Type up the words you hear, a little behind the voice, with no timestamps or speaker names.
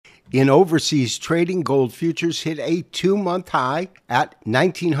In overseas trading, gold futures hit a 2-month high at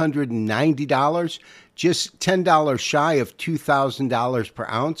 $1,990, just $10 shy of $2,000 per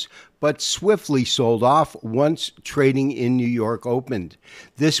ounce, but swiftly sold off once trading in New York opened.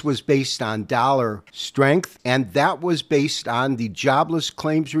 This was based on dollar strength, and that was based on the jobless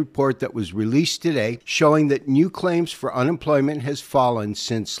claims report that was released today, showing that new claims for unemployment has fallen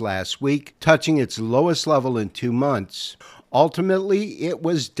since last week, touching its lowest level in 2 months. Ultimately, it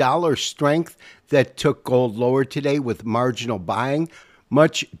was dollar strength that took gold lower today with marginal buying,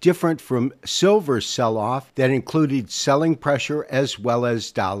 much different from silver's sell-off that included selling pressure as well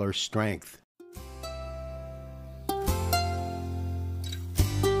as dollar strength.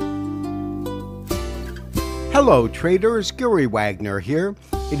 Hello traders, Gary Wagner here.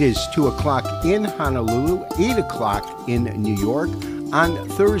 It is 2 o'clock in Honolulu, 8 o'clock in New York on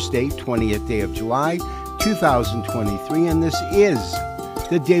Thursday, 20th day of July, 2023, and this is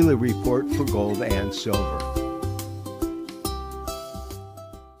the Daily Report for Gold and Silver.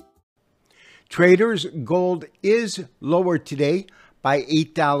 Traders, gold is lower today by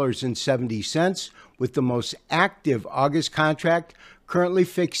 $8.70, with the most active August contract currently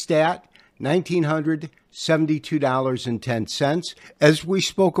fixed at $1,972.10. As we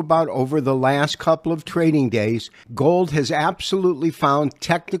spoke about over the last couple of trading days, gold has absolutely found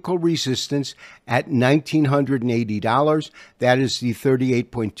technical resistance at $1,980. That is the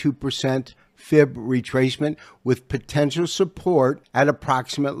 38.2% fib retracement, with potential support at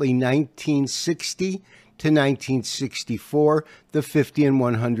approximately 1960 to 1964, the 50 and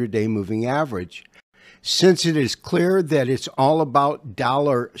 100-day moving average. Since it is clear that it's all about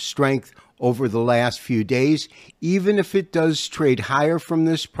dollar strength over the last few days, even if it does trade higher from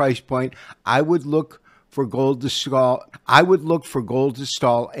this price point, I would look for gold to stall.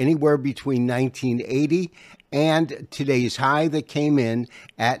 Anywhere between 1980 and today's high that came in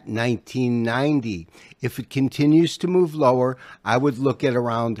at 1990. If it continues to move lower, I would look at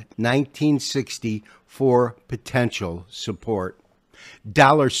around 1960 for potential support.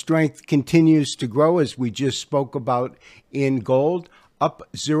 Dollar strength continues to grow, as we just spoke about in gold, up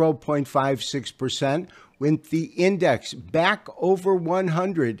 0.56%, with the index back over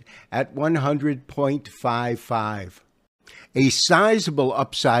 100 at 100.55. A sizable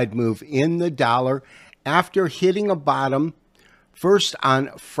upside move in the dollar after hitting a bottom first on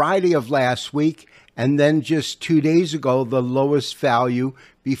Friday of last week, and then just 2 days ago, the lowest value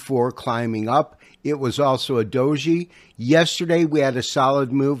before climbing up. It was also a doji. Yesterday, we had a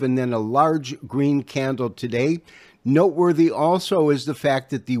solid move and then a large green candle today. Noteworthy also is the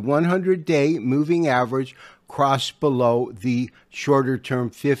fact that the 100-day moving average crossed below the shorter-term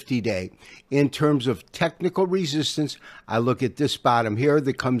 50-day. In terms of technical resistance, I look at this bottom here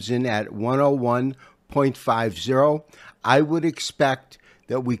that comes in at 101.50. I would expect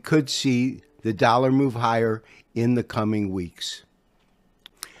that we could see the dollar move higher in the coming weeks.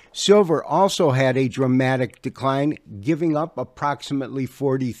 Silver also had a dramatic decline, giving up approximately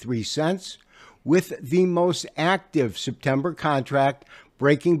 43 cents, with the most active September contract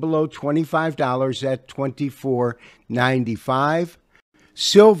breaking below $25 at $24.95.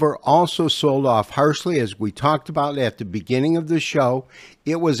 Silver also sold off harshly, as we talked about at the beginning of the show.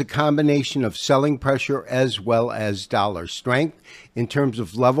 It was a combination of selling pressure as well as dollar strength. In terms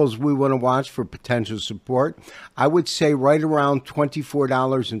of levels we want to watch for potential support, I would say right around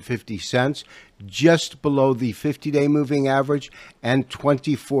 $24.50, just below the 50-day moving average, and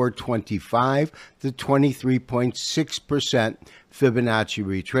 $24.25, the 23.6% Fibonacci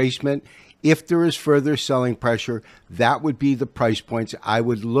retracement. If there is further selling pressure, that would be the price points I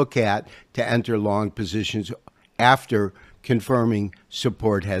would look at to enter long positions after confirming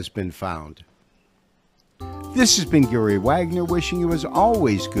support has been found. This has been Gary Wagner, wishing you as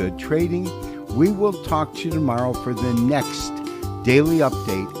always good trading. We will talk to you tomorrow for the next daily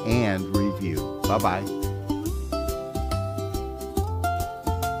update and review. Bye-bye.